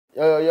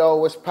Yo,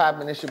 what's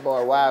poppin'? It's your boy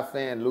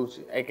YFN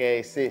Lucci,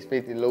 aka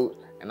 650 Lucci,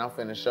 and I'm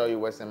finna show you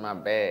what's in my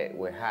bag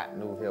with hot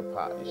new hip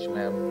hop. You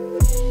smell me?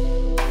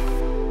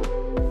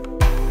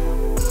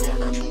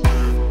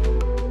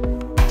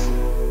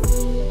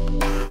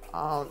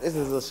 This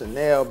is a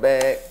Chanel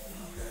bag.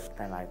 I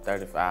think like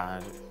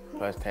 3,500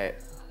 plus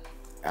tax.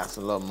 Got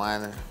some little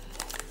money,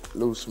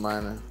 loose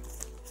money.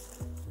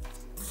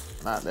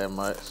 Not that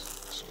much.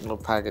 Some little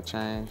pocket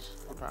change.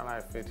 Probably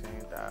like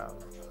 15,000.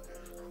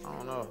 I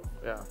don't know.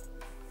 Yeah.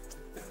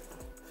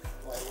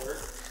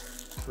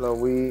 Little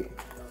weed.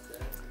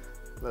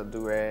 Little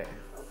do-rag.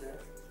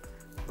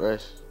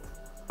 Brush.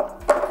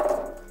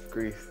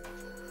 Grease.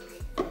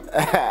 What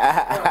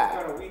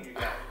kind of weed you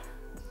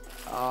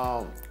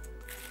got?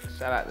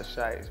 Shout out to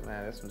Shites,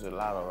 man. This some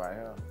gelato right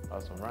here. Or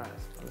some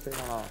runts. Let me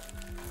see, hold on.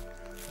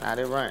 Nah,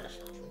 they runts.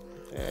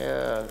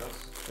 Yeah,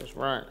 it's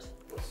runts.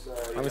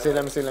 Let me see.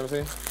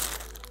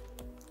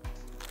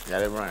 Yeah,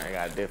 they run. They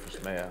got a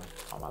different smell.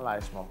 All my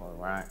life smoking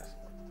runts.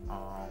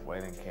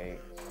 Wedding cake.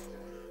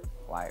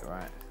 White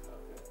runts.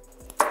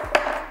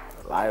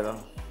 Lighter.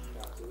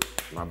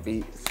 My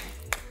beats.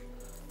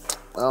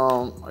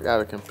 I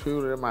got a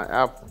computer in my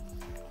Apple.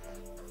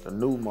 The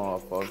new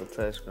motherfucker,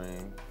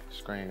 touchscreen.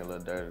 Screen a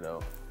little dirty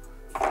though.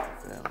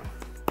 You feel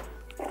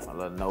me? My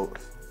little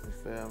notes. You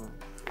feel me?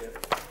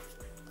 Yep.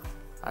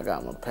 I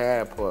got my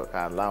passport,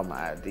 cause I lost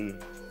my ID.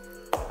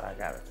 So I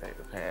gotta take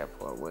the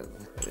passport with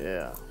me.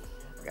 Yeah.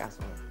 I got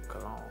some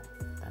cologne.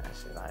 And that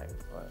shit like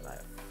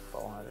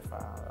 $400,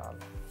 $500.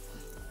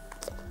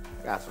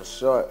 I got some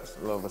shorts,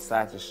 a little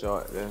Versace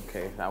shorts, in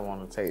case I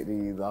want to take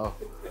these off.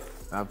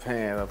 My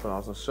pants, I put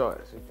on some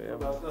shorts, you feel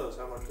me? What about those?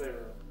 How much they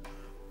were?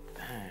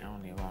 Dang, I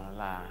don't even want to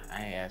lie.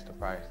 I ain't asked the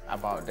price. I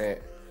bought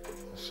that,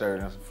 a shirt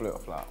and some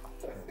flip-flop.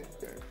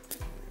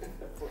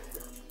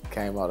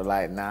 Came out to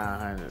like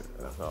 900,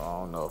 so I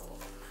don't know.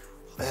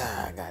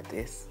 I got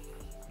this,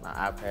 my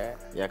iPad.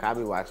 Yeah, I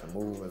be watching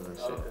movies and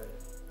shit. Okay.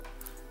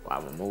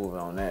 While I'm moving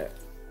on that,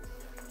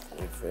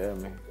 you feel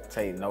me?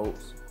 Take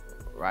notes,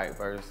 write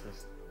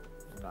verses.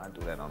 You know, I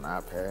do that on the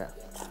iPad.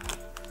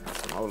 Got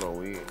some Olo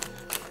weed.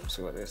 Let's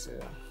see what this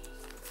is.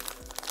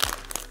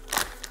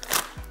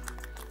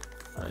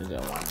 There's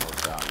just one more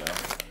jar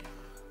left.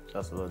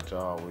 Just a little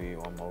jar of weed,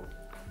 one more.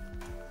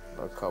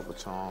 A couple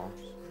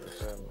charms. You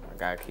feel me? I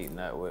gotta keep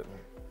that with me.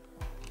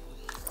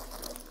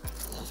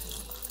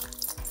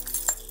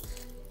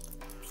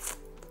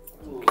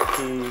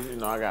 Keys, you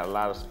know, I got a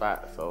lot of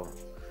spots, so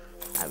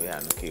I be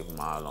having to keep them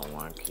all on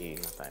one key. I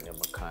think they're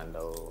my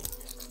condo.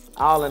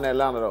 All in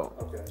Atlanta though.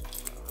 Okay.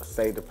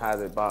 Safe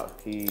deposit box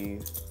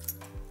keys.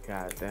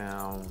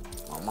 Goddamn,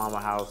 my mama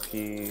house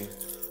keys.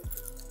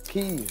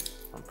 Keys.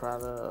 I'm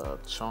proud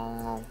of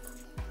charm.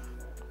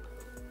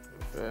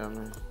 You feel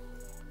me?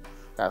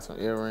 Got some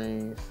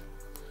earrings.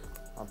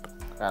 I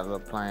got a little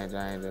plain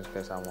Jane just in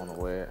case I want to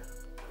wear it.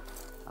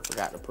 I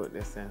forgot to put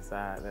this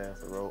inside.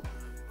 There's a rope.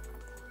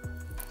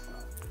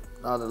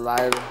 Another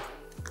lighter.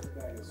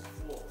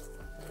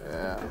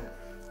 Yeah.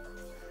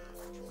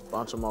 A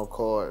bunch of more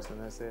cords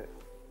and that's it.